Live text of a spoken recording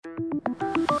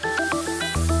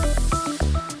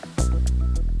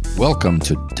Welcome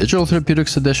to Digital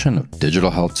Therapeutics edition of Digital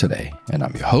Health Today, and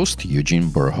I'm your host, Eugene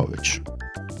Borukhovich.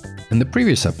 In the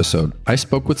previous episode, I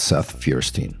spoke with Seth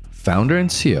Feuerstein, founder and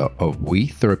CEO of We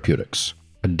Therapeutics,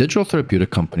 a digital therapeutic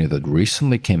company that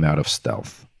recently came out of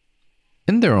stealth.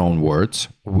 In their own words,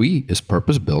 We is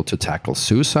purpose-built to tackle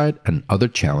suicide and other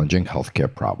challenging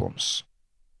healthcare problems.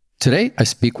 Today, I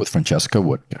speak with Francesca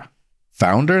Wuttke,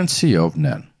 founder and CEO of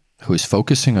NEN, who is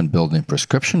focusing on building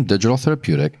prescription digital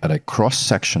therapeutic at a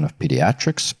cross-section of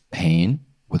pediatrics, pain,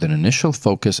 with an initial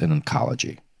focus in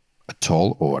oncology, a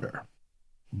tall order.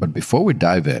 But before we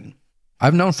dive in,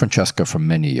 I've known Francesca for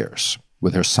many years.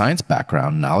 With her science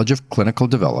background, knowledge of clinical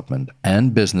development,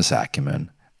 and business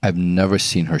acumen, I've never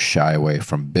seen her shy away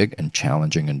from big and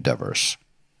challenging endeavors.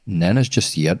 NEN is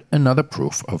just yet another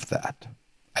proof of that.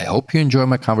 I hope you enjoy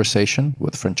my conversation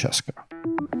with Francesca.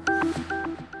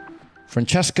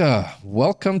 Francesca,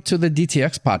 welcome to the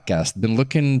DTX podcast. Been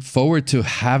looking forward to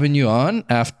having you on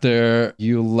after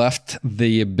you left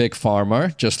the big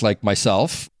pharma, just like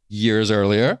myself, years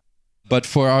earlier. But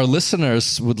for our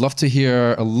listeners, would love to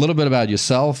hear a little bit about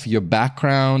yourself, your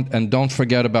background, and don't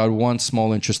forget about one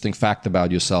small interesting fact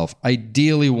about yourself.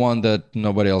 Ideally, one that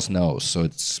nobody else knows, so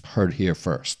it's heard here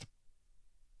first.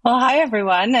 Well, hi,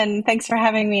 everyone, and thanks for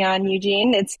having me on,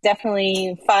 Eugene. It's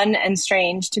definitely fun and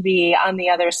strange to be on the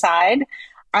other side.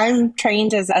 I'm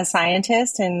trained as a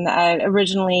scientist and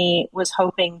originally was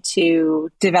hoping to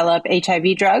develop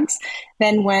HIV drugs,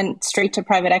 then went straight to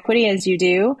private equity, as you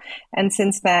do, and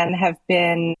since then have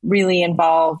been really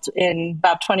involved in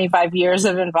about 25 years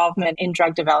of involvement in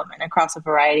drug development across a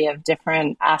variety of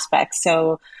different aspects.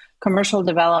 So commercial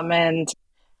development,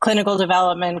 clinical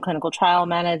development, clinical trial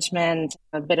management,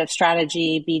 a bit of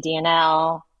strategy,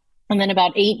 BD&L. And then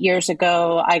about 8 years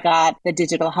ago, I got the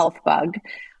digital health bug.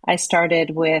 I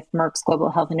started with Merck's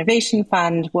Global Health Innovation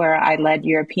Fund, where I led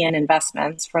European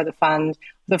investments for the fund,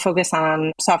 the focus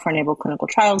on software-enabled clinical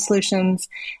trial solutions.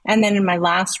 And then in my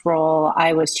last role,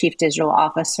 I was chief digital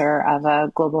officer of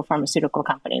a global pharmaceutical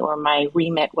company, where my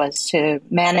remit was to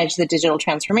manage the digital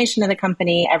transformation of the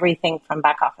company, everything from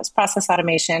back office process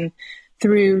automation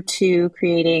through to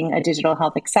creating a digital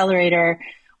health accelerator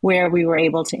where we were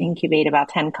able to incubate about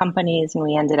 10 companies, and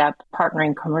we ended up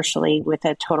partnering commercially with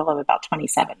a total of about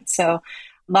 27. So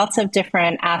lots of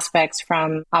different aspects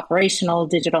from operational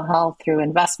digital health through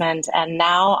investment. And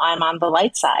now I'm on the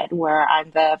light side where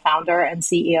I'm the founder and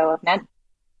CEO of NEN.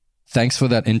 Thanks for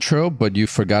that intro, but you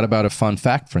forgot about a fun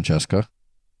fact, Francesca.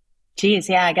 Geez,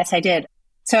 yeah, I guess I did.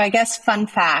 So I guess fun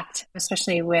fact,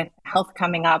 especially with health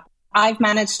coming up, I've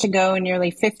managed to go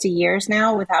nearly 50 years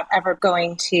now without ever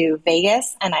going to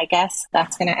Vegas, and I guess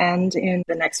that's going to end in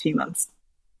the next few months.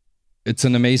 It's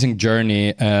an amazing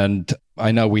journey, and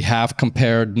I know we have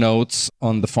compared notes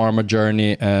on the pharma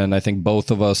journey, and I think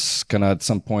both of us kind of at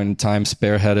some point in time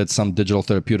spearheaded some digital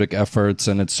therapeutic efforts,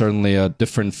 and it's certainly a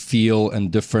different feel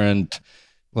and different,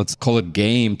 let's call it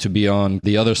game, to be on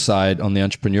the other side, on the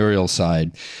entrepreneurial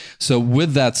side. So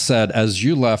with that said, as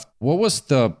you left, what was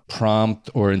the prompt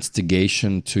or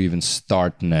instigation to even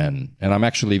start NEN? And I'm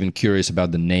actually even curious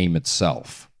about the name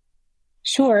itself.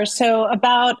 Sure. So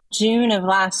about June of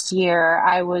last year,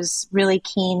 I was really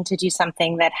keen to do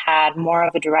something that had more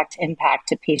of a direct impact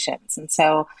to patients. And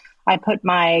so I put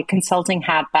my consulting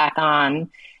hat back on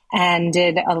and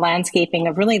did a landscaping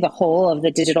of really the whole of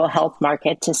the digital health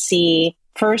market to see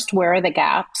first, where are the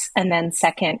gaps? And then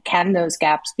second, can those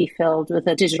gaps be filled with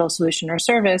a digital solution or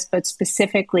service, but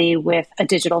specifically with a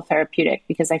digital therapeutic?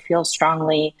 Because I feel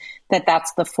strongly that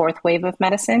that's the fourth wave of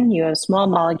medicine. You have small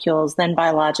molecules, then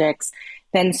biologics,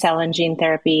 then cell and gene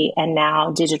therapy, and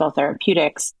now digital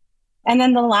therapeutics. And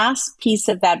then the last piece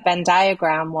of that Venn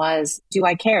diagram was, do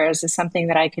I care? Is this something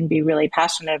that I can be really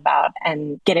passionate about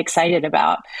and get excited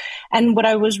about? And what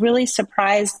I was really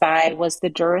surprised by was the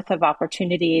dearth of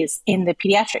opportunities in the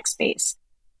pediatric space.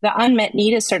 The unmet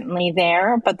need is certainly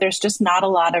there, but there's just not a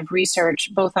lot of research,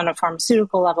 both on a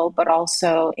pharmaceutical level, but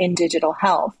also in digital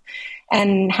health.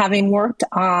 And having worked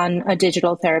on a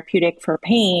digital therapeutic for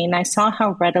pain, I saw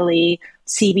how readily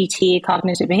CBT,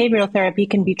 cognitive behavioral therapy,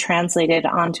 can be translated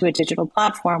onto a digital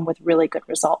platform with really good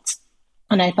results.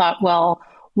 And I thought, well,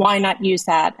 why not use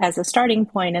that as a starting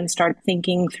point and start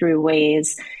thinking through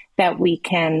ways that we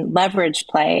can leverage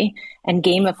play and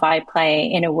gamify play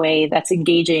in a way that's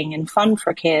engaging and fun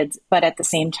for kids, but at the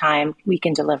same time, we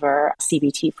can deliver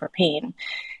CBT for pain.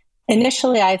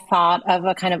 Initially, I thought of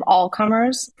a kind of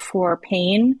all-comers for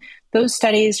pain. Those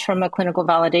studies from a clinical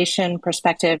validation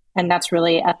perspective, and that's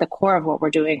really at the core of what we're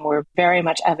doing, we're very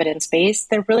much evidence-based.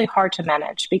 They're really hard to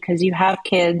manage because you have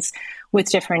kids with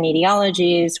different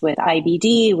etiologies, with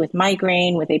IBD, with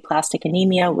migraine, with aplastic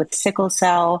anemia, with sickle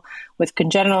cell, with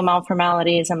congenital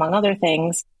malformalities, among other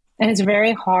things. And it's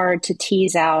very hard to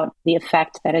tease out the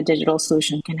effect that a digital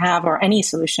solution can have, or any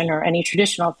solution or any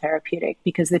traditional therapeutic,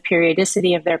 because the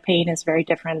periodicity of their pain is very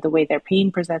different. The way their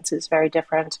pain presents is very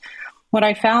different. What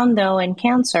I found, though, in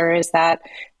cancer is that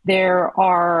there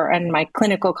are, and my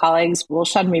clinical colleagues will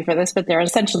shun me for this, but there are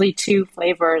essentially two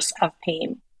flavors of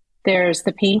pain. There's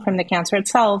the pain from the cancer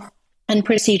itself and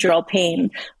procedural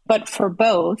pain. But for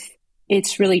both,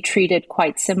 it's really treated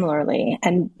quite similarly.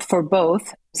 And for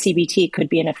both, CBT could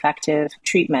be an effective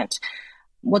treatment.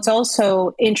 What's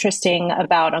also interesting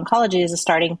about oncology as a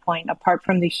starting point, apart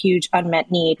from the huge unmet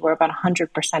need where about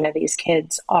 100% of these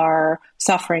kids are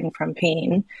suffering from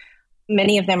pain,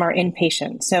 many of them are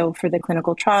inpatient. So for the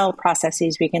clinical trial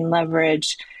processes, we can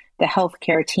leverage the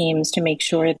healthcare teams to make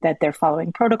sure that they're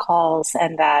following protocols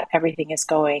and that everything is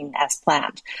going as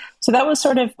planned. So that was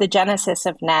sort of the genesis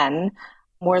of NEN.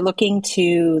 We're looking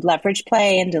to leverage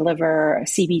play and deliver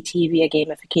CBT via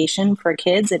gamification for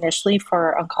kids, initially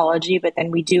for oncology, but then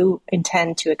we do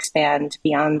intend to expand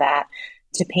beyond that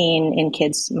to pain in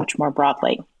kids much more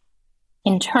broadly.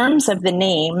 In terms of the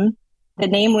name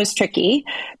was tricky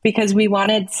because we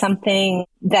wanted something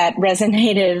that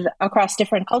resonated across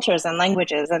different cultures and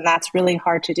languages, and that's really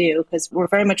hard to do because we're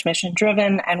very much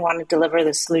mission-driven and want to deliver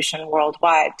the solution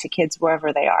worldwide to kids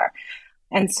wherever they are.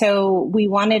 And so we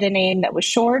wanted a name that was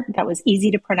short, that was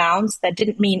easy to pronounce, that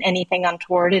didn't mean anything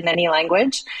untoward in any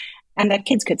language, and that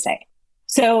kids could say.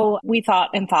 So we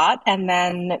thought, and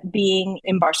then being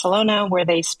in Barcelona, where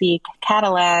they speak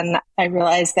Catalan, I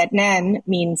realized that NEN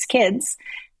means kids,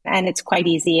 and it's quite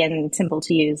easy and simple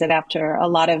to use. And after a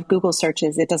lot of Google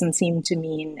searches, it doesn't seem to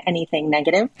mean anything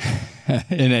negative.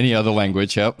 In any other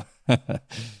language, yep.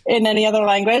 In any other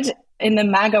language. In the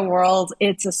MAGA world,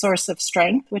 it's a source of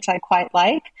strength, which I quite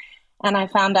like. And I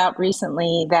found out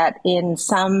recently that in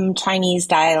some Chinese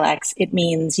dialects, it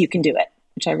means you can do it,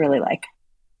 which I really like.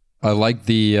 I like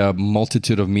the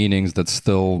multitude of meanings that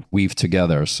still weave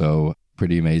together. So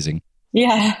pretty amazing.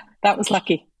 Yeah, that was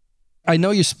lucky. I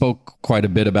know you spoke quite a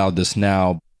bit about this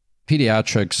now.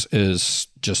 Pediatrics is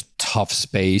just tough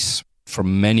space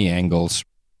from many angles.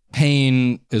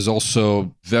 Pain is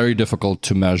also very difficult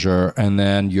to measure. And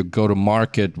then you go to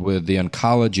market with the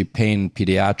oncology pain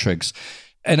pediatrics.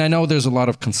 And I know there's a lot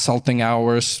of consulting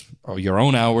hours or your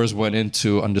own hours went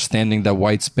into understanding that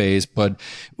white space. But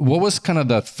what was kind of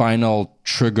that final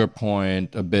trigger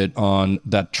point a bit on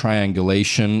that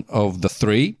triangulation of the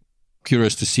three?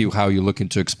 Curious to see how you're looking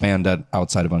to expand that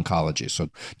outside of oncology. So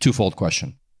twofold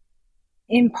question.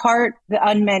 In part, the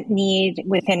unmet need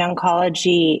within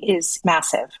oncology is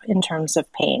massive in terms of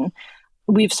pain.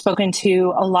 We've spoken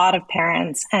to a lot of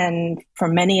parents, and for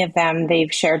many of them,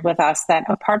 they've shared with us that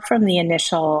apart from the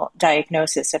initial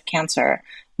diagnosis of cancer,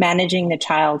 managing the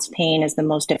child's pain is the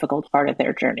most difficult part of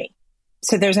their journey.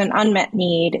 So there's an unmet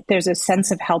need. There's a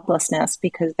sense of helplessness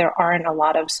because there aren't a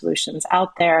lot of solutions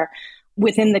out there.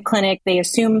 Within the clinic, they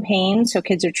assume pain. So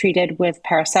kids are treated with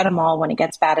paracetamol. When it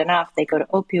gets bad enough, they go to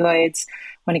opioids.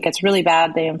 When it gets really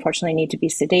bad, they unfortunately need to be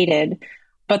sedated.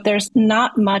 But there's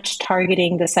not much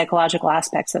targeting the psychological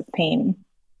aspects of pain.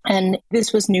 And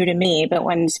this was new to me, but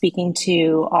when speaking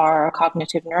to our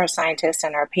cognitive neuroscientist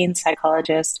and our pain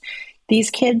psychologist, these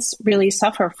kids really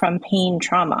suffer from pain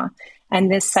trauma.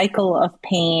 And this cycle of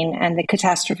pain and the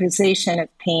catastrophization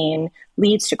of pain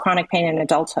leads to chronic pain in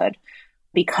adulthood,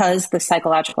 because the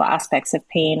psychological aspects of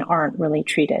pain aren't really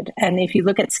treated. And if you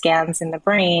look at scans in the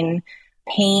brain,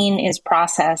 pain is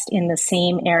processed in the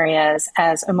same areas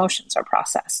as emotions are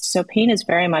processed. So pain is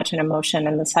very much an emotion,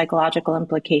 and the psychological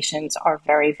implications are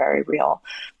very, very real.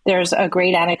 There's a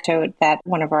great anecdote that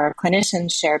one of our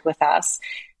clinicians shared with us.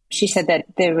 She said that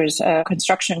there was a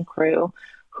construction crew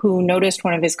who noticed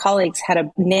one of his colleagues had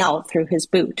a nail through his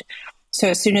boot. So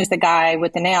as soon as the guy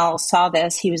with the nail saw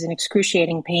this, he was in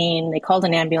excruciating pain. They called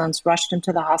an ambulance, rushed him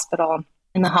to the hospital.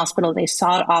 In the hospital, they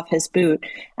sawed off his boot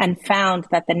and found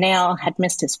that the nail had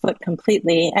missed his foot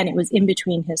completely, and it was in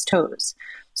between his toes.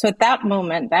 So at that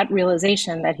moment, that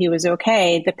realization that he was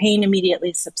okay, the pain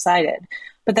immediately subsided.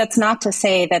 But that's not to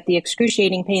say that the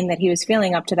excruciating pain that he was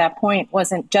feeling up to that point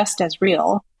wasn't just as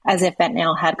real as if that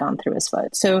nail had gone through his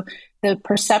foot. So the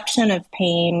perception of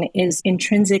pain is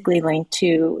intrinsically linked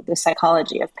to the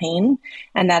psychology of pain,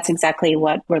 and that's exactly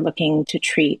what we're looking to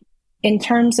treat. In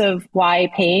terms of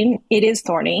why pain, it is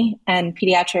thorny, and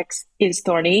pediatrics is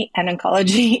thorny, and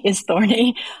oncology is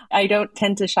thorny. I don't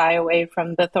tend to shy away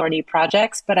from the thorny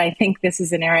projects, but I think this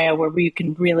is an area where you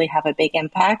can really have a big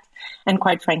impact. And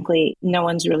quite frankly, no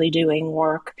one's really doing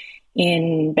work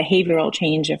in behavioral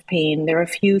change of pain. There are a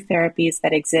few therapies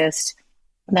that exist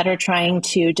that are trying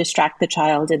to distract the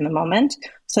child in the moment.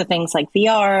 So things like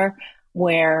VR,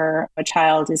 where a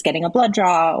child is getting a blood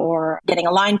draw or getting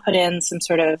a line put in, some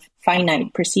sort of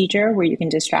finite procedure where you can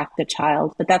distract the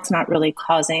child, but that's not really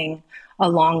causing a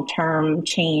long-term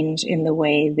change in the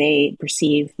way they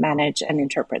perceive, manage, and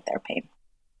interpret their pain.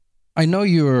 I know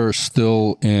you're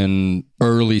still in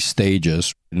early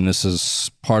stages, and this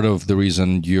is part of the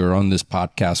reason you're on this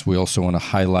podcast. We also want to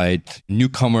highlight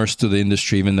newcomers to the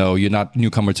industry, even though you're not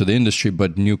newcomer to the industry,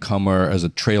 but newcomer as a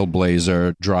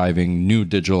trailblazer driving new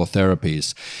digital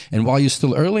therapies. And while you're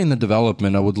still early in the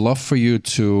development, I would love for you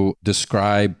to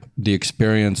describe the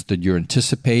experience that you're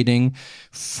anticipating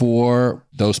for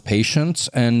those patients.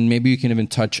 And maybe you can even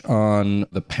touch on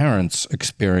the parents'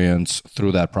 experience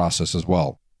through that process as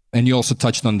well. And you also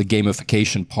touched on the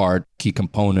gamification part, key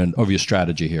component of your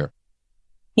strategy here.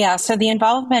 Yeah, so the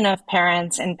involvement of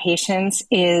parents and patients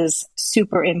is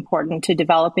super important to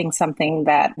developing something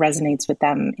that resonates with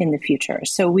them in the future.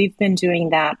 So we've been doing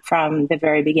that from the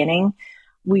very beginning.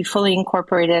 We fully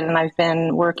incorporated, and I've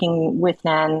been working with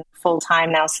NEN full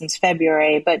time now since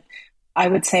February, but I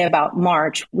would say about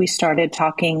March, we started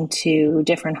talking to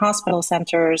different hospital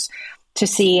centers to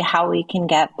see how we can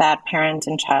get that parent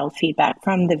and child feedback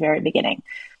from the very beginning.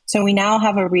 So we now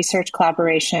have a research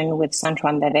collaboration with Sant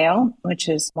Joan de Déu, which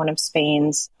is one of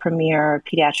Spain's premier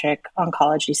pediatric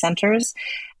oncology centers.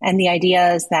 And the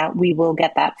idea is that we will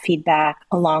get that feedback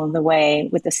along the way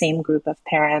with the same group of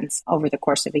parents over the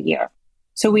course of a year.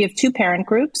 So we have two parent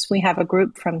groups. We have a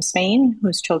group from Spain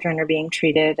whose children are being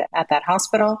treated at that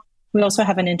hospital. We also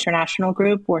have an international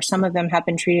group where some of them have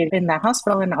been treated in that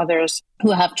hospital and others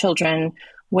who have children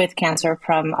with cancer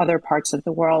from other parts of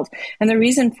the world. And the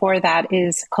reason for that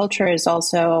is culture is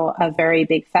also a very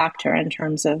big factor in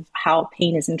terms of how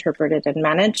pain is interpreted and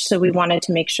managed. So we wanted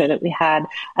to make sure that we had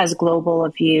as global a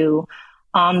view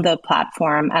on the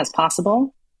platform as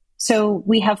possible. So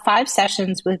we have 5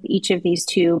 sessions with each of these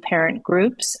two parent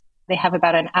groups. They have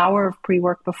about an hour of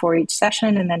pre-work before each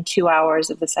session and then 2 hours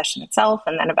of the session itself,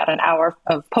 and then about an hour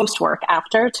of post-work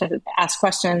after to ask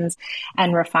questions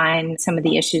and refine some of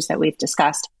the issues that we've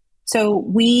discussed. So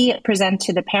we present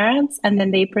to the parents and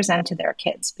then they present to their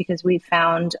kids because we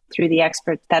found through the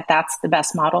experts that that's the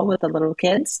best model with the little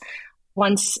kids.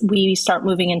 Once we start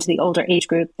moving into the older age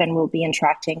group, then we'll be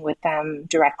interacting with them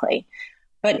directly.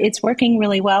 But it's working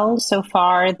really well so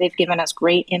far. They've given us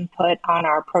great input on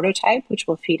our prototype, which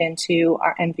will feed into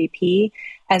our MVP,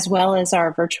 as well as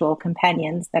our virtual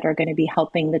companions that are going to be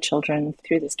helping the children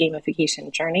through this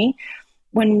gamification journey.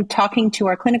 When talking to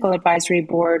our clinical advisory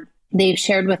board, they've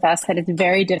shared with us that it's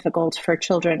very difficult for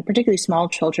children, particularly small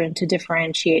children, to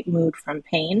differentiate mood from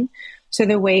pain. So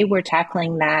the way we're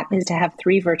tackling that is to have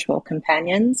 3 virtual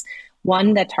companions.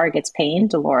 One that targets pain,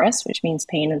 Dolores, which means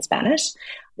pain in Spanish,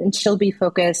 and she'll be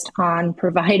focused on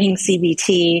providing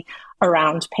CBT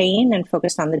around pain and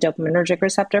focused on the dopaminergic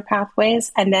receptor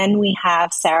pathways. And then we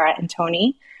have Sarah and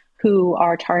Tony, who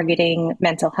are targeting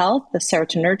mental health, the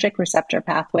serotonergic receptor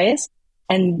pathways.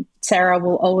 And Sarah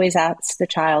will always ask the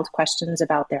child questions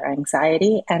about their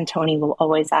anxiety, and Tony will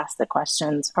always ask the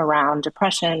questions around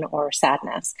depression or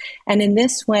sadness. And in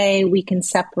this way, we can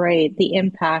separate the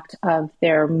impact of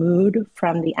their mood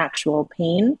from the actual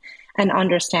pain and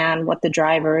understand what the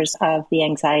drivers of the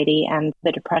anxiety and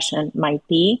the depression might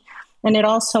be. And it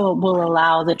also will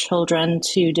allow the children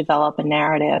to develop a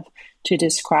narrative to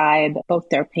describe both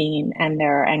their pain and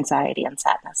their anxiety and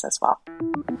sadness as well.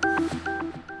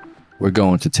 We're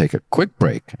going to take a quick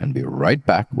break and be right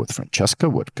back with Francesca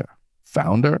Woodka,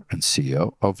 founder and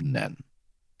CEO of NEN.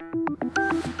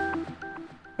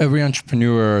 Every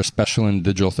entrepreneur, especially in the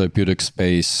digital therapeutic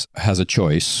space, has a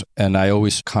choice. And I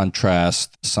always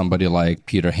contrast somebody like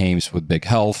Peter Hames with Big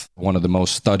Health, one of the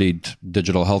most studied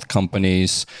digital health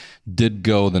companies, did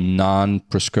go the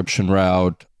non-prescription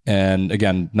route. And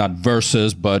again, not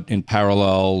versus, but in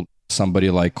parallel,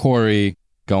 somebody like Corey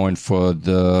going for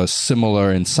the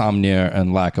similar insomnia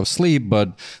and lack of sleep,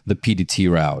 but the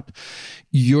PDT route.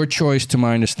 Your choice, to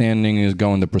my understanding, is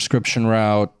going the prescription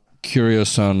route.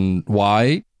 Curious on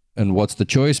why and what's the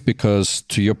choice? Because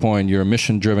to your point, you're a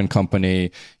mission-driven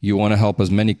company. You want to help as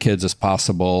many kids as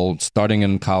possible, starting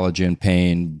in oncology and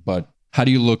pain. But how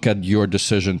do you look at your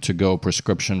decision to go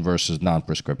prescription versus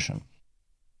non-prescription?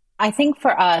 I think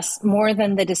for us, more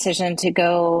than the decision to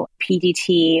go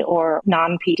PDT or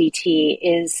non-PDT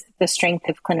is the strength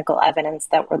of clinical evidence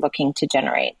that we're looking to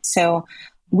generate. So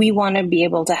we want to be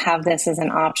able to have this as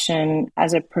an option,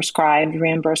 as a prescribed,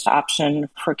 reimbursed option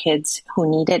for kids who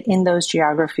need it in those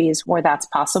geographies where that's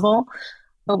possible.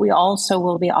 But we also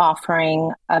will be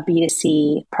offering a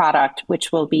B2C product,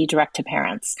 which will be direct to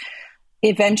parents.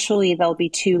 Eventually, there'll be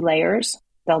two layers.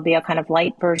 There'll be a kind of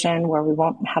light version where we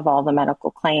won't have all the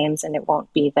medical claims and it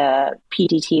won't be the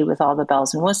PDT with all the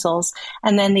bells and whistles.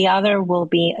 And then the other will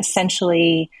be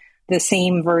essentially the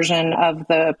same version of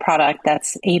the product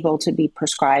that's able to be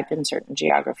prescribed in certain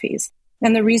geographies.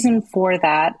 And the reason for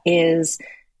that is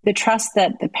the trust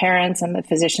that the parents and the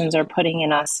physicians are putting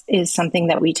in us is something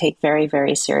that we take very,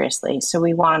 very seriously. So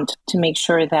we want to make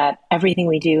sure that everything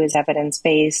we do is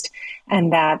evidence-based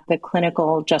and that the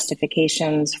clinical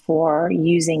justifications for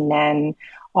using NEN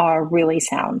are really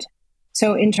sound.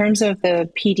 So in terms of the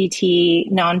PDT,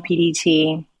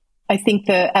 non-PDT, I think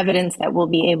the evidence that we'll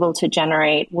be able to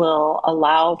generate will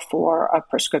allow for a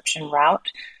prescription route.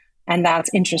 And that's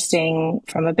interesting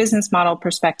from a business model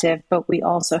perspective, but we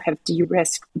also have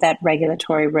de-risked that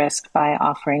regulatory risk by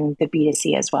offering the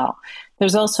B2C as well.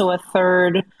 There's also a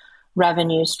third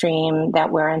revenue stream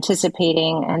that we're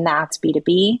anticipating, and that's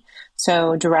B2B.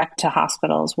 So direct to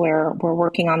hospitals, where we're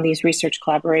working on these research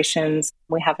collaborations.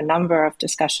 We have a number of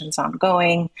discussions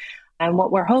ongoing. And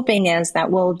what we're hoping is that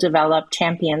we'll develop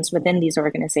champions within these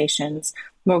organizations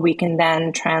where we can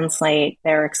then translate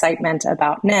their excitement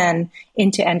about NEN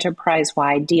into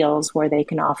enterprise-wide deals where they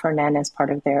can offer NEN as part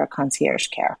of their concierge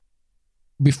care.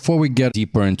 Before we get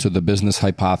deeper into the business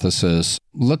hypothesis,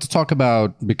 let's talk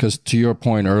about, because to your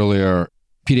point earlier,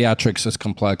 pediatrics is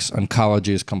complex,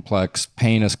 oncology is complex,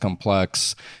 pain is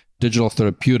complex. Digital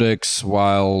therapeutics,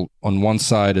 while on one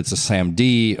side it's a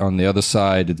SAMD, on the other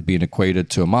side it's being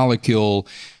equated to a molecule.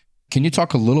 Can you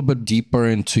talk a little bit deeper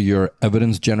into your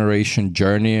evidence generation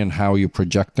journey and how you're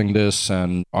projecting this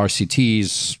and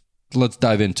RCTs? Let's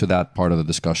dive into that part of the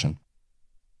discussion.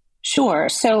 Sure.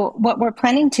 So what we're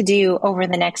planning to do over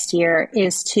the next year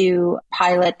is to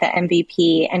pilot the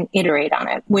MVP and iterate on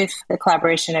it with the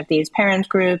collaboration of these parent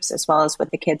groups as well as with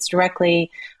the kids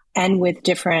directly, and with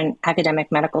different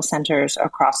academic medical centers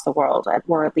across the world,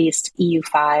 or at least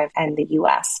EU5 and the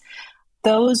US.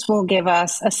 Those will give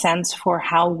us a sense for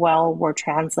how well we're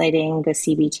translating the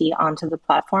CBT onto the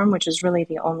platform, which is really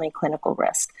the only clinical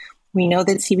risk. We know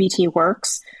that CBT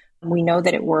works. We know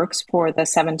that it works for the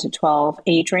 7 to 12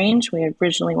 age range. We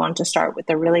originally wanted to start with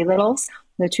the really littles,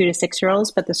 the 2 to 6 year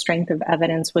olds, but the strength of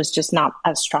evidence was just not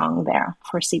as strong there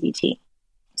for CBT.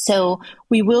 So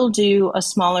we will do a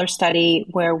smaller study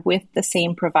where with the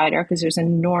same provider, because there's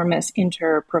enormous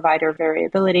inter-provider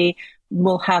variability,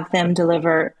 we'll have them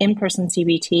deliver in-person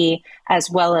CBT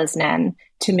as well as NEN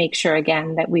to make sure,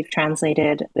 again, that we've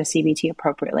translated the CBT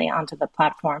appropriately onto the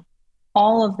platform.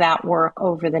 All of that work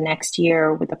over the next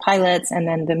year with the pilots and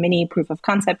then the mini proof of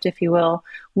concept, if you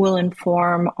will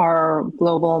inform our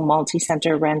global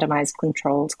multi-center randomized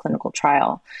controlled clinical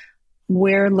trial.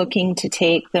 We're looking to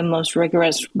take the most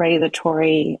rigorous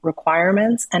regulatory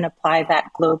requirements and apply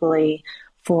that globally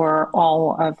for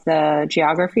all of the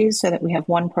geographies so that we have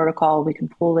one protocol, we can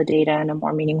pool the data in a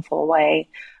more meaningful way.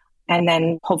 And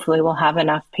then hopefully we'll have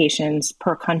enough patients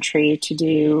per country to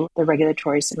do the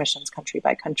regulatory submissions country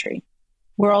by country.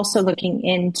 We're also looking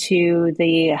into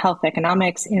the health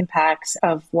economics impacts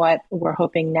of what we're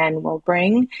hoping NEN will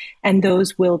bring. And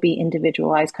those will be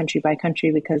individualized country by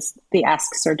country because the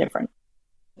asks are different.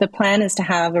 The plan is to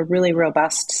have a really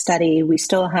robust study. We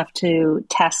still have to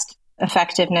test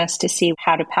effectiveness to see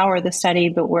how to power the study,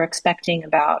 but we're expecting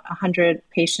about 100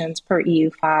 patients per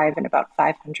EU5 and about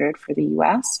 500 for the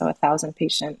US, so a 1,000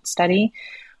 patient study,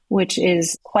 which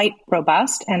is quite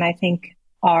robust. And I think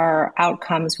our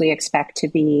outcomes we expect to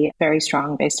be very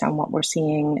strong based on what we're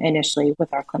seeing initially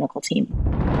with our clinical team.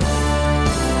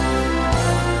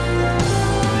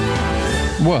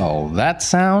 Well, that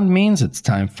sound means it's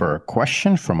time for a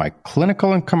question from my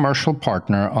clinical and commercial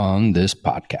partner on this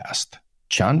podcast,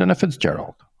 Chandana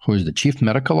Fitzgerald, who is the Chief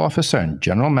Medical Officer and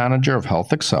General Manager of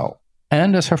Health Excel,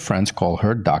 and as her friends call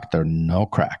her, Dr. No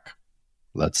Crack.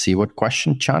 Let's see what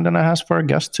question Chandana has for our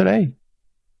guest today.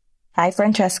 Hi,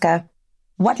 Francesca.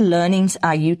 What learnings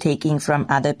are you taking from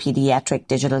other pediatric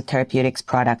digital therapeutics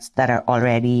products that are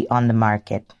already on the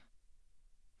market?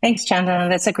 Thanks, Chandana.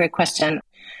 That's a great question.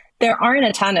 There aren't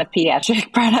a ton of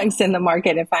pediatric products in the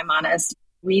market, if I'm honest.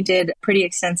 We did a pretty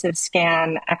extensive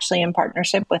scan, actually in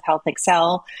partnership with Health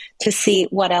Excel, to see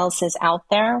what else is out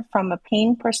there. From a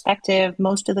pain perspective,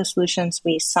 most of the solutions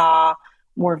we saw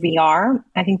were VR.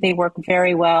 I think they work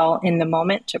very well in the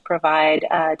moment to provide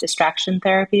distraction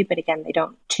therapy, but again, they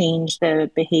don't change the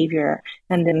behavior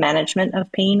and the management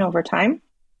of pain over time.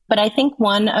 But I think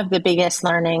one of the biggest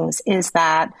learnings is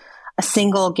that a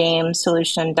single game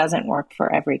solution doesn't work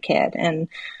for every kid. And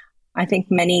I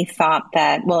think many thought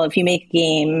that, well, if you make a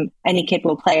game, any kid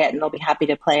will play it and they'll be happy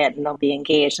to play it and they'll be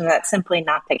engaged. And that's simply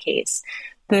not the case.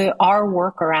 Our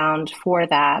workaround for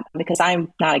that, because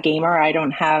I'm not a gamer, I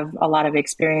don't have a lot of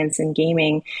experience in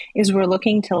gaming, is we're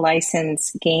looking to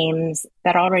license games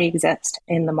that already exist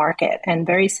in the market. And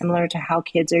very similar to how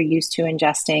kids are used to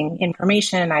ingesting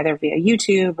information, either via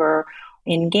YouTube or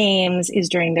in games, is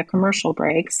during the commercial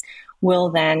breaks,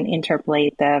 we'll then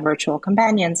interpolate the virtual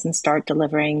companions and start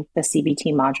delivering the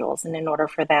CBT modules. And in order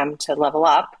for them to level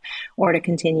up or to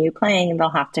continue playing,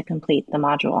 they'll have to complete the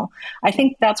module. I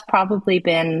think that's probably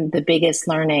been the biggest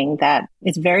learning, that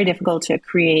it's very difficult to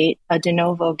create a de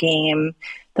novo game.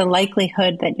 The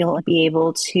likelihood that you'll be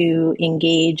able to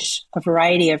engage a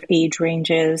variety of age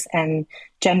ranges and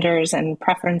genders and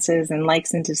preferences and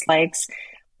likes and dislikes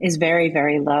is very,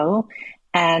 very low.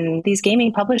 And these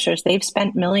gaming publishers, they've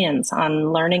spent millions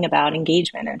on learning about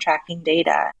engagement and tracking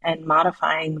data and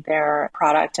modifying their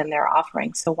product and their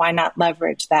offering. So why not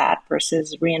leverage that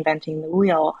versus reinventing the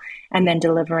wheel and then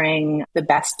delivering the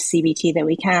best CBT that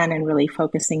we can and really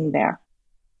focusing there?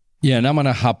 Yeah, and I'm going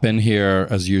to hop in here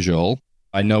as usual.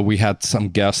 I know we had some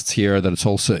guests here that it's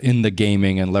also in the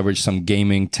gaming and leverage some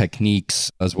gaming techniques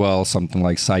as well, something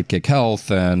like Sidekick Health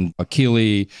and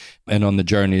Akili and On the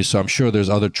Journey. So I'm sure there's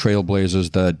other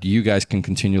trailblazers that you guys can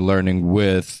continue learning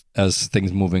with as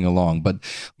things moving along. But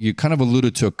you kind of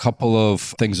alluded to a couple of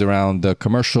things around the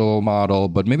commercial model,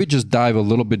 but maybe just dive a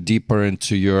little bit deeper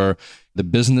into the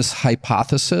business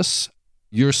hypothesis.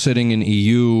 You're sitting in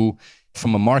EU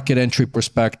from a market entry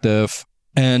perspective.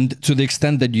 And to the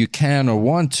extent that you can or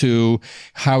want to,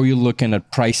 how are you looking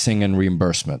at pricing and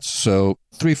reimbursements? So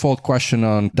threefold question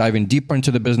on diving deeper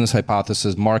into the business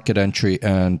hypothesis, market entry,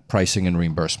 and pricing and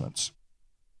reimbursements.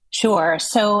 Sure.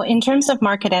 So in terms of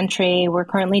market entry, we're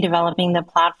currently developing the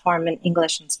platform in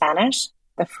English and Spanish.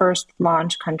 The first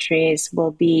launch countries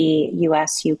will be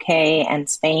US, UK, and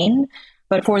Spain.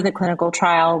 But for the clinical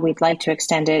trial, we'd like to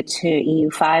extend it to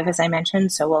EU5, as I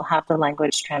mentioned. So we'll have the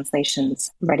language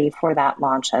translations ready for that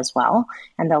launch as well.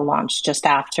 And they'll launch just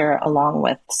after, along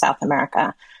with South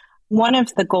America. One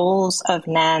of the goals of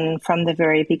NEN from the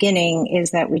very beginning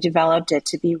is that we developed it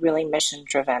to be really mission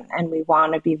driven. And we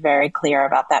want to be very clear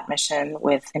about that mission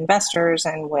with investors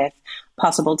and with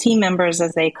possible team members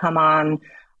as they come on.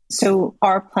 So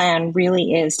our plan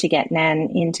really is to get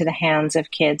NEN into the hands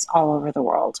of kids all over the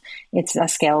world. It's a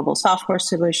scalable software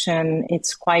solution.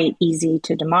 It's quite easy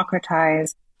to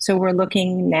democratize. So we're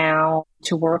looking now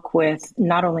to work with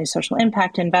not only social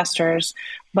impact investors,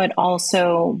 but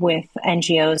also with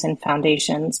NGOs and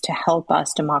foundations to help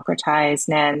us democratize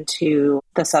NEN to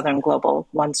the Southern Global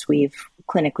once we've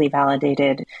clinically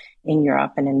validated in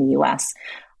Europe and in the US.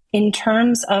 In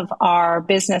terms of our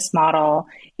business model,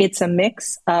 it's a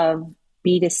mix of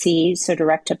B2C, so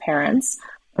direct to parents.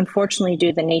 Unfortunately, due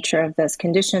to the nature of this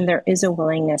condition, there is a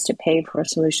willingness to pay for a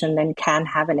solution that can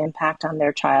have an impact on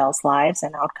their child's lives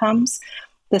and outcomes.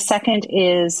 The second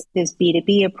is this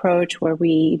B2B approach where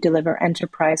we deliver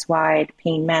enterprise-wide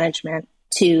pain management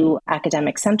to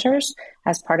academic centers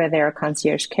as part of their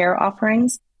concierge care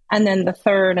offerings. And then the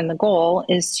third and the goal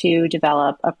is to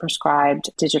develop a prescribed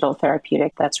digital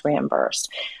therapeutic that's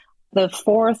reimbursed. The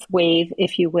fourth wave,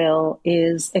 if you will,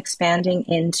 is expanding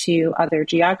into other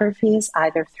geographies,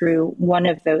 either through one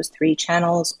of those three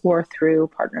channels or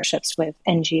through partnerships with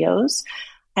NGOs.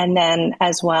 And then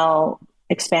as well,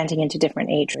 expanding into different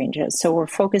age ranges. So we're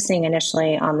focusing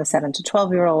initially on the 7 to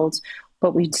 12-year-olds,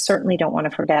 but we certainly don't want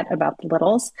to forget about the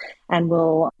littles, and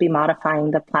we'll be modifying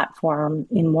the platform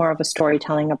in more of a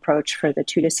storytelling approach for the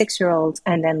 2 to 6-year-olds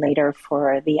and then later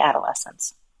for the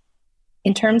adolescents.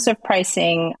 In terms of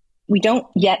pricing, we don't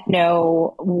yet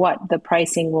know what the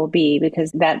pricing will be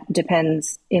because that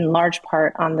depends in large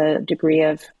part on the degree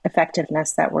of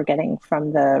effectiveness that we're getting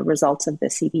from the results of the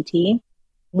CBT.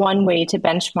 One way to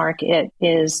benchmark it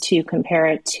is to compare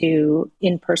it to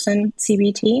in-person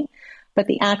CBT. But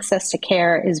the access to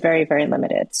care is very, very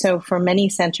limited. So for many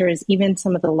centers, even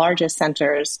some of the largest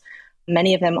centers,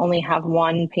 many of them only have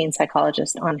one pain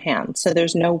psychologist on hand. So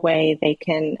there's no way they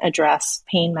can address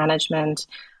pain management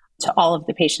to all of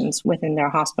the patients within their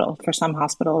hospital. For some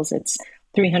hospitals, it's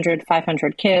 300,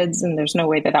 500 kids, and there's no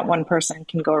way that one person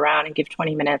can go around and give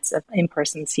 20 minutes of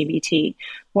in-person CBT.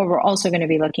 What we're also going to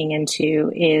be looking into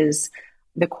is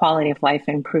the quality of life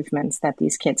improvements that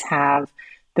these kids have,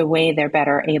 the way they're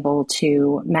better able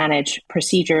to manage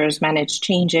procedures, manage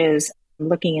changes,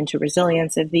 looking into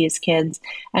resilience of these kids,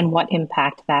 and what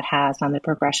impact that has on the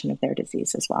progression of their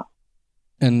disease as well.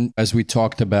 And as we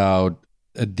talked about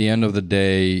at the end of the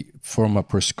day, from a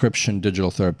prescription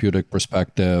digital therapeutic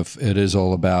perspective, it is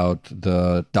all about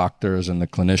the doctors and the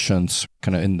clinicians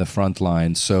kind of in the front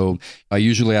line. So I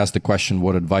usually ask the question,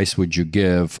 what advice would you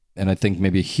give? And I think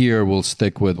maybe here we'll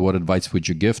stick with what advice would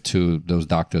you give to those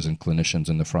doctors and clinicians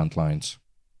in the front lines?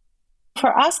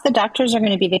 For us, the doctors are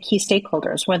going to be the key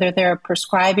stakeholders, whether they're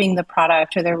prescribing the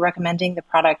product or they're recommending the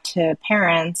product to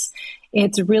parents.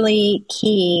 It's really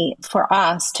key for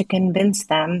us to convince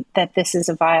them that this is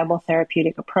a viable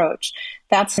therapeutic approach.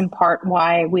 That's in part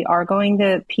why we are going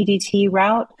the PDT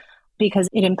route, because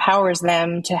it empowers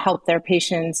them to help their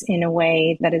patients in a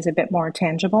way that is a bit more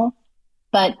tangible.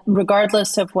 But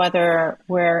regardless of whether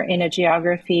we're in a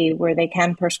geography where they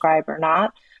can prescribe or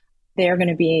not, they're going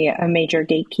to be a major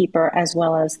gatekeeper, as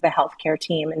well as the healthcare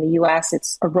team. In the US,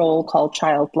 it's a role called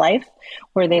Child Life,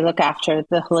 where they look after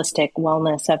the holistic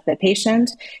wellness of the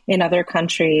patient. In other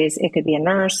countries, it could be a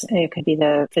nurse, it could be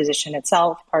the physician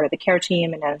itself, part of the care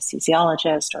team, an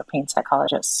anesthesiologist or pain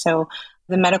psychologist. So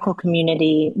the medical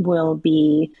community will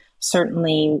be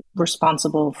certainly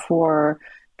responsible for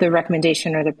the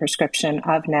recommendation or the prescription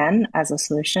of NEN as a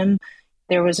solution.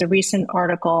 There was a recent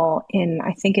article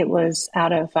I think it was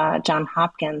out of Johns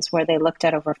Hopkins, where they looked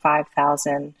at over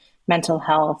 5,000 mental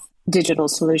health digital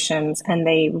solutions, and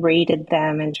they rated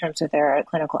them in terms of their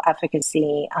clinical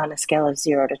efficacy on a scale of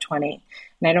 0 to 20.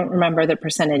 And I don't remember the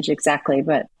percentage exactly,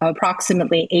 but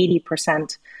approximately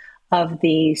 80% of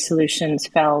the solutions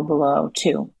fell below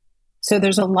 2. So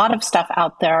there's a lot of stuff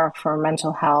out there for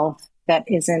mental health that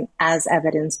isn't as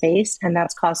evidence-based, and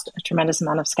that's caused a tremendous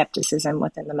amount of skepticism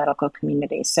within the medical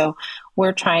community. So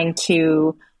we're trying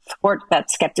to thwart that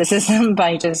skepticism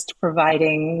by just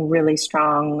providing really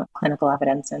strong clinical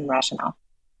evidence and rationale.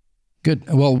 Good.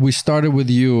 Well, we started with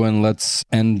you, and let's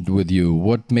end with you.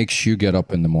 What makes you get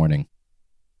up in the morning?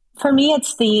 For me,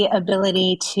 it's the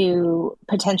ability to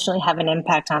potentially have an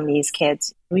impact on these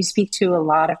kids. We speak to a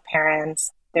lot of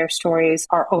parents. Their stories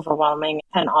are overwhelming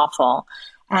and awful.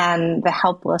 And the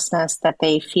helplessness that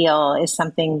they feel is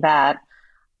something that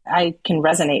I can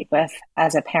resonate with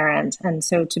as a parent. And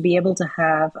so to be able to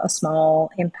have a small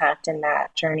impact in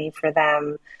that journey for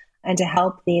them and to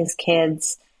help these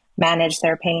kids manage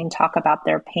their pain, talk about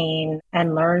their pain,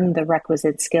 and learn the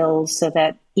requisite skills so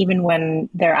that even when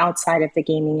they're outside of the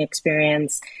gaming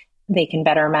experience, they can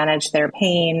better manage their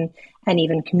pain and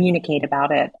even communicate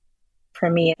about it. For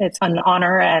me, it's an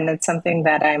honor, and it's something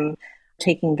that I'm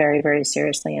taking very, very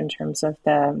seriously in terms of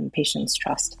the patient's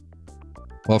trust.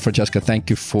 Well, Francesca,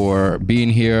 thank you for being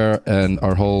here, and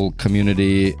our whole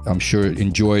community, I'm sure,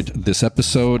 enjoyed this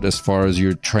episode as far as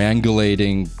you're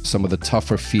triangulating some of the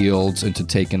tougher fields into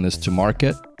taking this to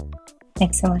market.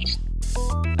 Thanks so much.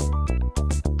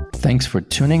 Thanks for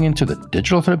tuning into the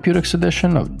Digital Therapeutics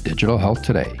edition of Digital Health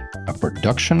Today, a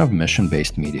production of Mission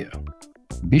Based Media.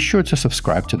 Be sure to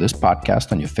subscribe to this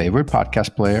podcast on your favorite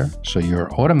podcast player so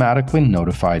you're automatically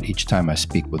notified each time I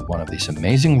speak with one of these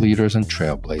amazing leaders and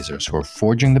trailblazers who are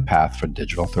forging the path for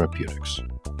digital therapeutics.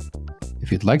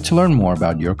 If you'd like to learn more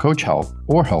about Your Coach Health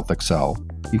or Health Excel,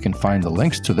 you can find the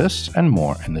links to this and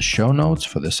more in the show notes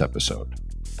for this episode.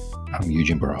 I'm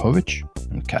Eugene Borukhovich,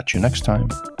 and catch you next time.